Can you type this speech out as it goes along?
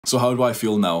So how do I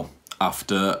feel now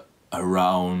after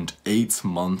around 8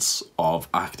 months of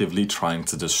actively trying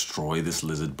to destroy this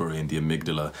lizard brain, the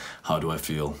amygdala? How do I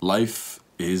feel? Life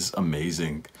is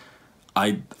amazing.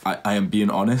 I am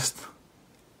being honest.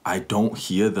 I don't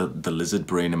hear the lizard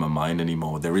brain in my mind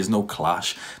anymore. There is no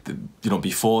clash. You know,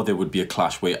 before there would be a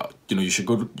clash where, you know, you should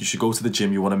go to the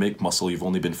gym, you want to make muscle, you've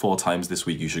only been 4 times this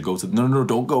week, you should go to, no,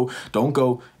 don't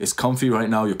go. It's comfy right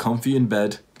now, you're comfy in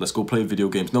bed, let's go play video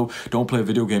games. No, don't play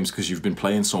video games because you've been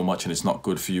playing so much and it's not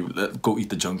good for you. Go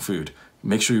eat the junk food.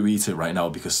 Make sure you eat it right now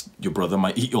because your brother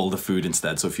might eat all the food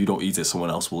instead. So if you don't eat it, someone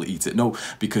else will eat it. No,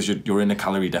 because you're in a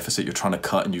calorie deficit, you're trying to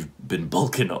cut and you've been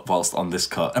bulking up whilst on this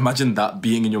cut. Imagine that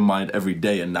being in your mind every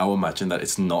day, and now imagine that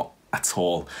it's not at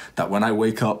all. That when I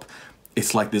wake up,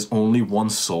 it's like there's only one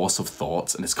source of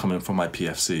thoughts and it's coming from my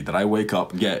PFC. That I wake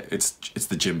up, yeah, it's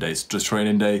the gym day, it's just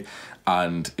training day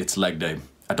and it's leg day.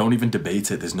 I don't even debate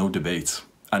it, there's no debate.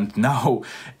 And now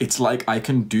it's like I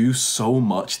can do so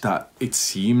much that it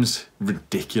seems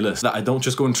ridiculous that I don't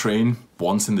just go and train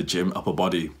once in the gym, upper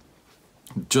body.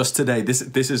 Just today, this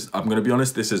is, I'm gonna be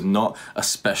honest, this is not a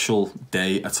special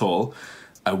day at all.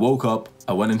 I woke up,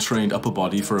 I went and trained upper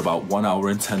body for about 1 hour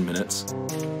and 10 minutes.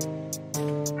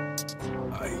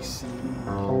 I see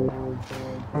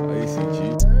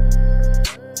G.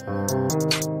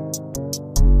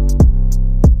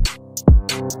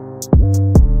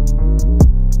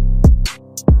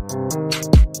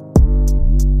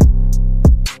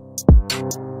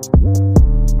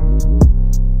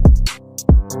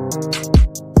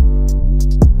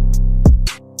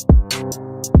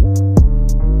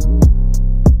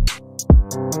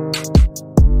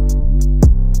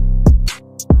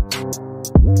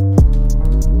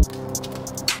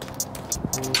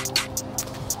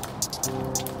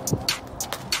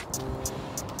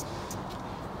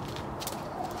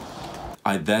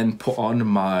 I then put on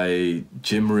my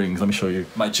gym rings. Let me show you.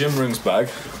 My gym rings bag,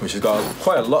 which has got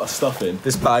quite a lot of stuff in.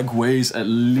 This bag weighs at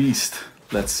least,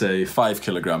 let's say, 5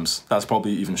 kilograms. That's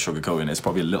probably even sugarcoating. It's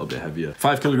probably a little bit heavier.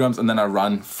 5 kilograms, and then I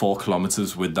ran 4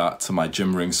 kilometers with that to my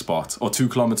gym ring spot, or 2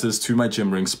 kilometers to my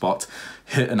gym ring spot.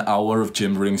 Hit an hour of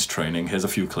gym rings training. Here's a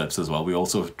few clips as well. We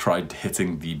also tried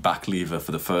hitting the back lever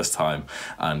for the first time,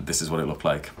 and this is what it looked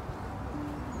like.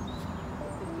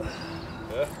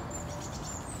 Yeah.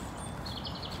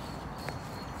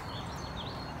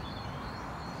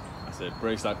 That's it.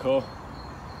 Brace that core.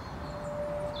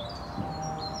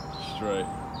 Straight.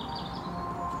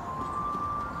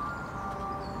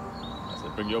 That's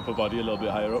it. Bring your upper body a little bit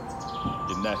higher up.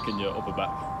 Your neck and your upper back.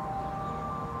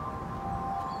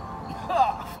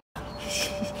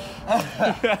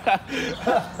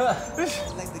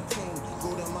 Like the king, go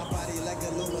down my body like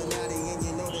Illuminati, and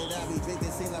you know that I be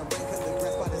drinking, seem like rain, cause the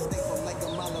grass by the snake from like a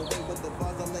mile away, with the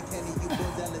bars I'm like Kenny, you go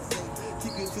down the sink,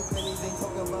 keep your 2 pennies, ain't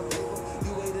talking about paper,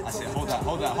 you waited. I said, hold that,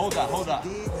 hold that, hold that, hold that,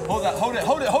 hold that, hold it,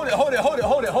 hold it, hold it, hold it, hold it,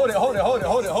 hold it, hold it, hold it, hold it,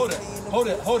 hold it, hold it, hold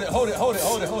it, hold it, hold it, hold it,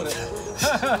 hold it, hold it.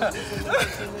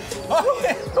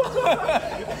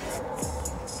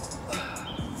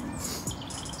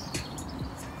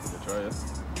 Try it.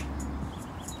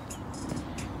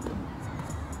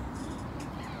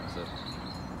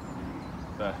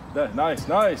 There, nice,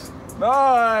 nice,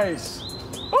 nice!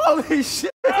 Holy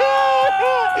shit! What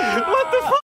the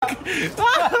fuck? Was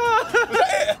that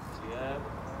it? Yeah,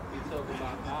 we talk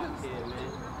about out here, man.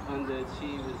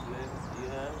 Underachievers, man. You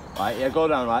heard? Right, yeah, go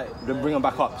down, right? Then bring them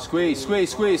back up. Squeeze,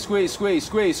 squeeze, squeeze, squeeze, squeeze,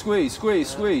 squeeze, squeeze, squeeze,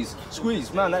 squeeze,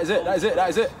 squeeze. Man, that is it, that is it, that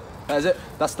is it. That is it.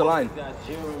 That's the line.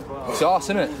 It's arse,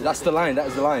 isn't it? That's the line. That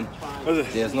is the line. Yeah,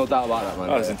 there's no doubt about that, man.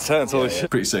 That was intense. Holy shit.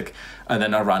 Pretty sick. And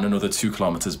then I ran another 2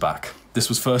 kilometers back. This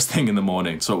was first thing in the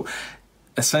morning. So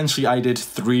essentially I did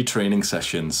 3 training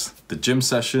sessions. The gym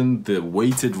session, the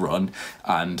weighted run,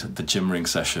 and the gym ring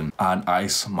session. And I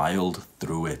smiled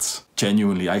through it.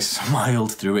 Genuinely, I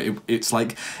smiled through it. It's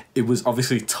like, it was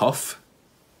obviously tough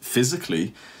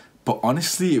physically, but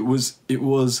honestly, it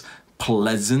was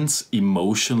pleasant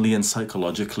emotionally and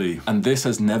psychologically. And this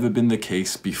has never been the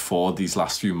case before these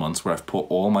last few months, where I've put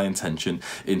all my intention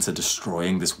into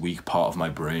destroying this weak part of my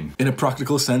brain. In a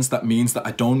practical sense, that means that I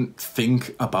don't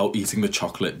think about eating the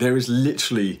chocolate. There is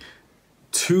literally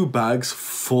 2 bags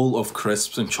full of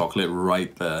crisps and chocolate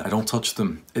right there. I don't touch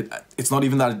them. It's not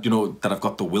even that, you know, that I've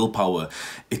got the willpower.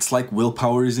 It's like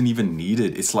willpower isn't even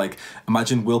needed. It's like,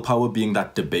 imagine willpower being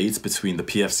that debate between the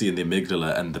PFC and the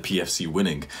amygdala and the PFC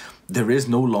winning. There is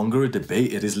no longer a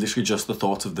debate. It is literally just the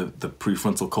thought of the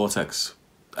prefrontal cortex.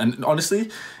 And honestly,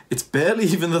 it's barely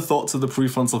even the thoughts of the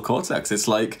prefrontal cortex. It's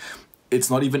like, it's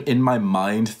not even in my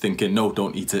mind thinking, no,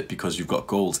 don't eat it because you've got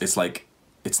goals. It's like,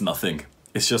 it's nothing.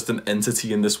 It's just an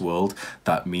entity in this world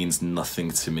that means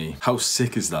nothing to me. How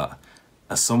sick is that?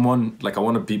 As someone, like, I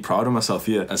want to be proud of myself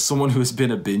here. As someone who has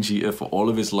been a binge eater for all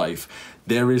of his life,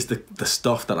 there is the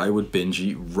stuff that I would binge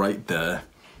eat right there,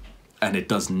 and it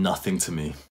does nothing to me.